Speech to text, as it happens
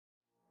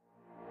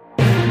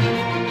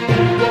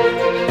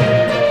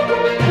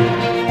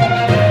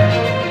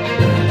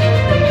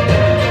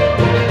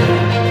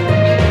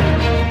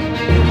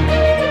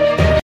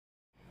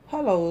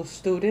Hello,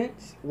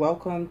 students.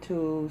 Welcome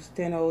to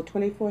Steno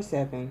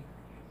 24/7.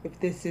 If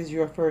this is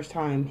your first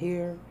time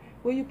here,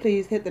 will you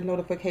please hit the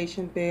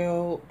notification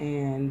bell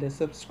and the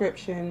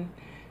subscription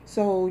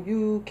so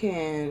you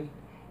can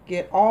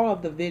get all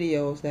of the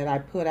videos that I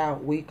put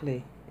out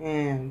weekly?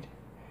 And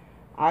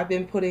I've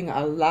been putting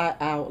a lot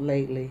out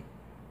lately.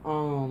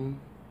 Um,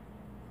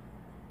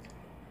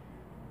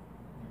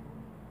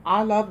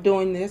 I love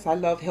doing this. I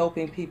love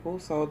helping people,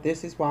 so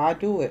this is why I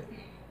do it.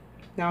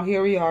 Now,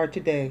 here we are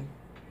today.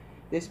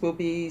 This will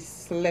be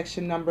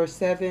selection number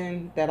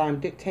 7 that I'm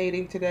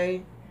dictating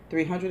today,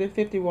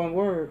 351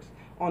 words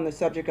on the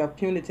subject of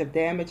punitive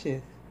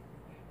damages.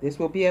 This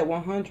will be at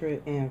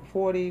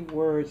 140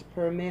 words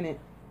per minute.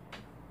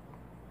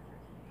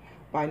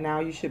 By now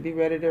you should be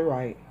ready to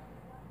write.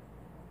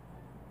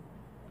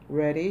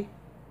 Ready?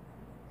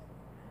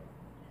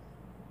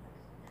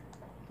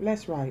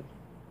 Let's write.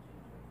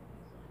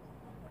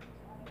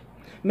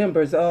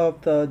 Members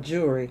of the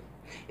jury,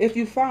 if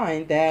you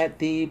find that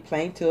the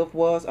plaintiff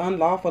was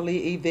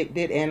unlawfully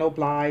evicted and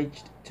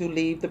obliged to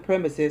leave the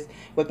premises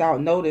without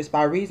notice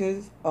by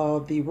reasons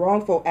of the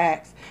wrongful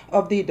acts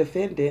of the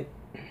defendant,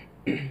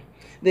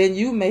 then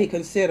you may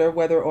consider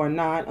whether or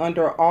not,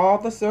 under all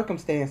the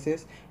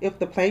circumstances, if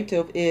the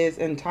plaintiff is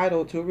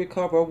entitled to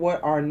recover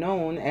what are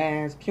known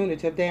as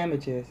punitive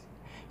damages.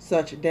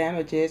 Such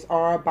damages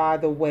are by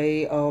the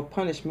way of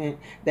punishment,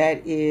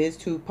 that is,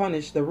 to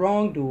punish the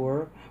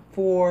wrongdoer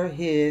for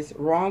his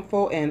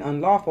wrongful and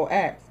unlawful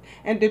acts,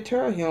 and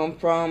deter him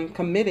from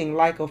committing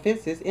like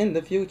offenses in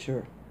the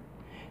future.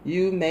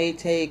 You may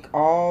take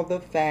all the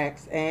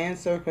facts and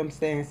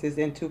circumstances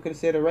into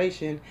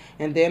consideration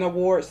and then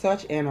award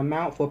such an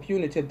amount for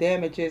punitive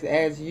damages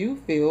as you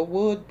feel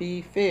would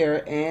be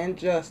fair and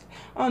just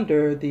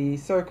under the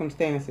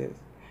circumstances.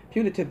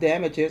 Punitive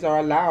damages are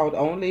allowed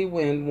only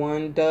when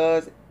one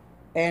does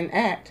an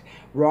act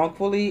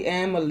wrongfully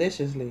and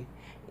maliciously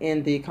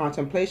in the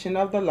contemplation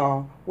of the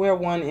law, where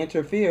one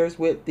interferes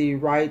with the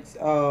rights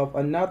of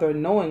another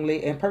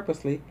knowingly and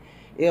purposely,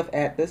 if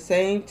at the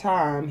same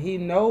time he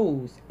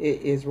knows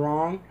it is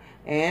wrong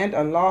and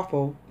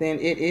unlawful, then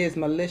it is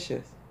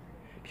malicious.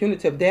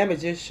 Punitive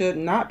damages should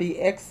not be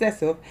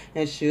excessive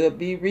and should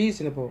be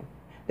reasonable.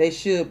 They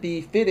should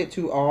be fitted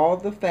to all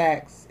the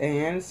facts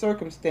and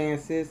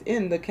circumstances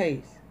in the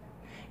case.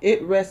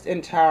 It rests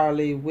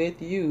entirely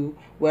with you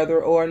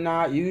whether or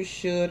not you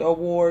should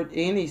award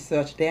any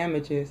such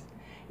damages.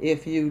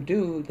 If you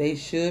do, they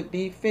should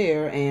be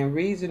fair and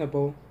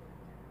reasonable.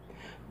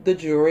 The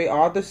jury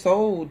are the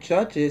sole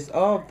judges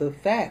of the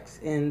facts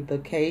in the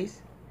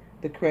case,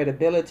 the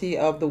credibility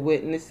of the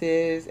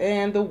witnesses,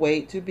 and the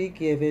weight to be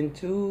given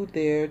to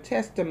their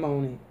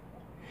testimony.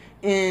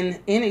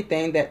 In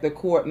anything that the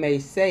court may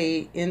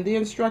say in the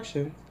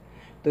instructions,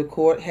 the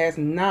court has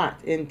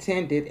not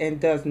intended and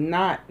does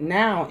not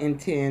now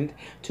intend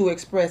to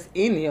express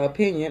any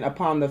opinion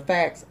upon the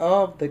facts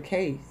of the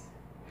case,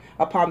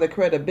 upon the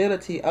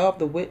credibility of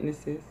the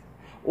witnesses,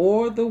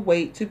 or the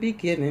weight to be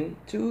given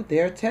to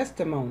their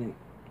testimony.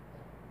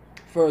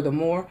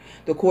 Furthermore,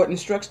 the court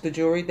instructs the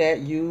jury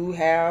that you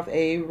have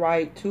a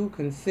right to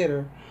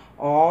consider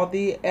all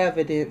the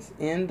evidence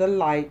in the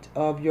light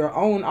of your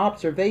own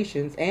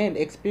observations and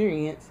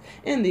experience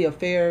in the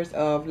affairs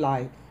of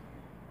life.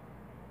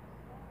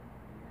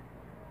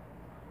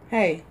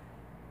 Hey,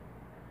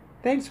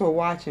 thanks for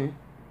watching.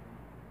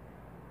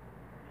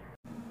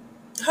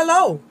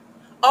 Hello.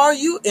 Are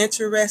you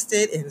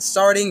interested in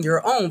starting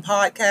your own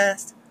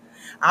podcast?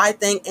 I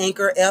think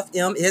Anchor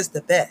FM is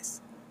the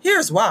best.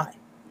 Here's why.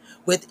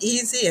 With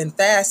easy and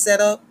fast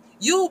setup,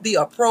 you'll be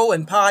a pro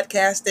in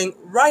podcasting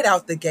right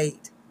out the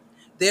gate.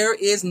 There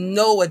is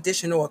no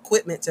additional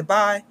equipment to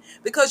buy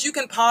because you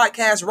can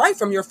podcast right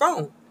from your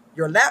phone,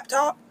 your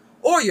laptop,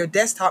 or your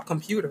desktop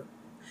computer.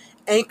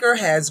 Anchor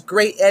has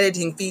great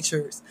editing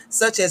features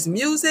such as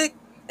music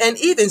and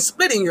even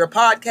splitting your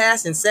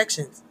podcast in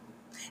sections.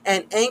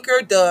 And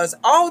Anchor does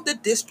all the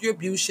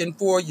distribution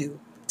for you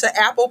to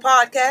Apple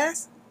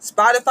Podcasts,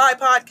 Spotify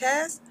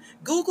Podcasts,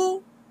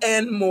 Google,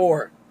 and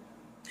more.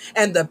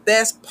 And the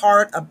best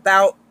part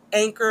about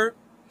Anchor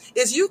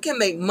is you can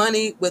make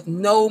money with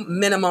no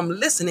minimum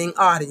listening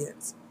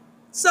audience.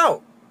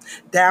 So,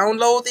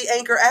 download the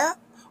Anchor app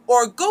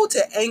or go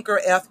to Anchor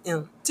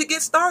FM to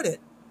get started.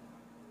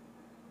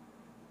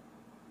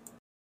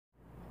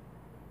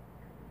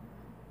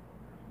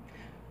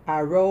 I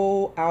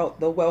roll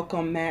out the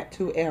welcome mat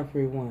to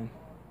everyone.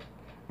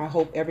 I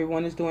hope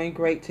everyone is doing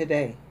great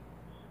today.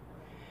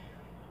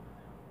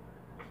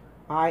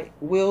 I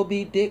will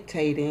be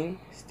dictating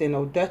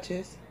Steno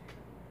Duchess,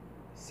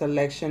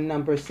 selection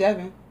number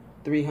 7,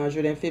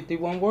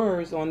 351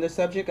 words on the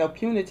subject of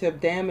punitive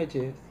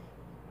damages.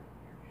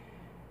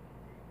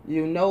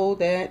 You know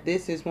that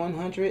this is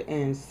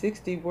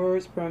 160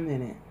 words per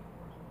minute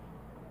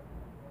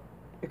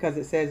because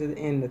it says it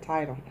in the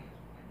title.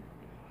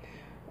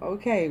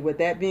 Okay, with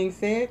that being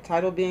said,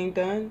 title being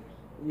done,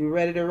 you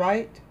ready to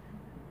write?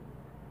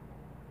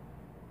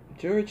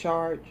 Jury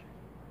charge.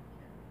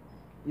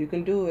 You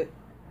can do it.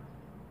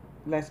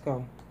 Let's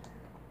go.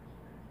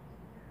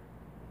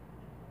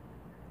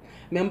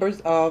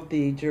 Members of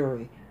the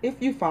jury,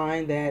 if you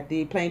find that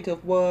the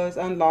plaintiff was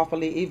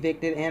unlawfully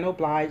evicted and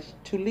obliged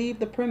to leave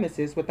the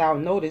premises without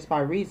notice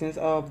by reasons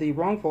of the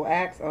wrongful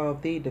acts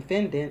of the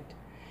defendant,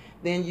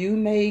 then you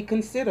may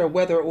consider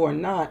whether or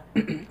not,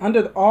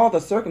 under all the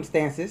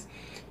circumstances,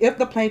 if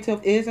the plaintiff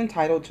is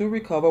entitled to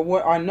recover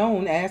what are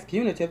known as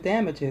punitive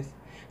damages.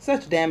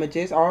 Such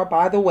damages are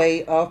by the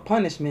way of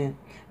punishment,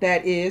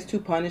 that is, to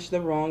punish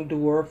the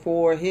wrongdoer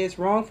for his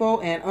wrongful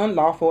and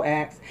unlawful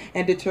acts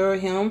and deter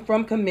him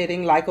from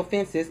committing like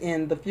offenses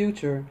in the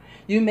future.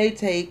 You may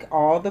take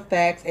all the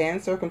facts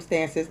and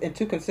circumstances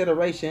into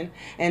consideration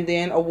and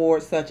then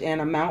award such an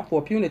amount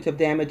for punitive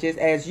damages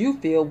as you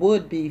feel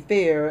would be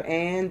fair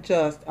and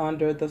just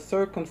under the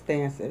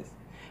circumstances.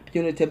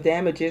 Punitive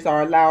damages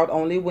are allowed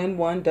only when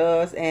one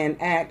does an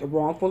act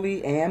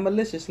wrongfully and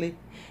maliciously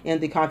in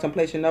the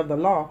contemplation of the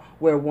law,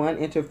 where one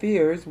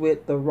interferes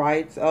with the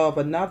rights of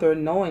another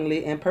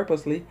knowingly and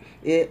purposely.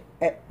 If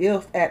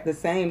at the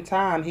same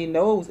time he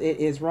knows it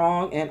is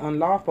wrong and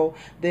unlawful,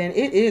 then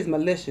it is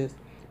malicious.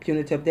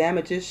 Punitive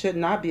damages should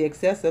not be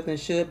excessive and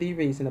should be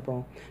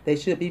reasonable. They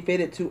should be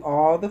fitted to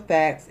all the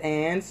facts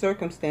and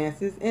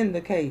circumstances in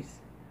the case.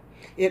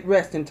 It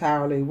rests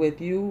entirely with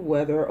you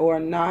whether or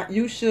not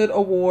you should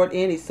award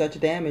any such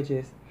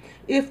damages.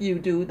 If you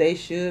do, they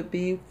should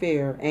be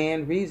fair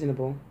and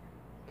reasonable.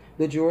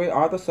 The jury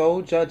are the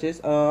sole judges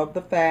of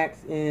the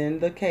facts in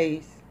the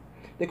case,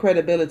 the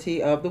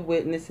credibility of the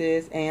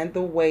witnesses, and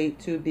the weight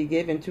to be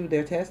given to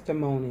their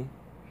testimony.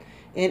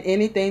 In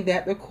anything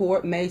that the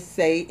court may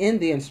say in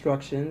the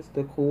instructions,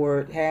 the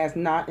court has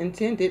not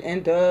intended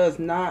and does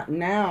not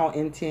now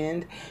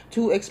intend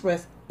to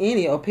express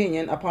any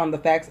opinion upon the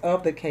facts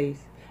of the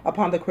case,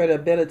 upon the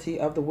credibility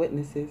of the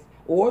witnesses,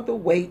 or the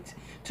weight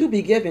to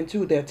be given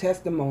to their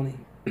testimony.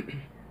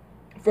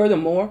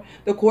 Furthermore,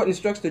 the court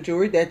instructs the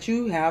jury that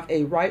you have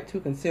a right to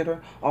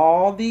consider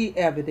all the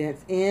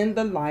evidence in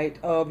the light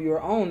of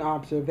your own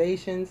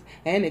observations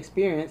and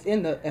experience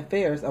in the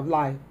affairs of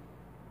life.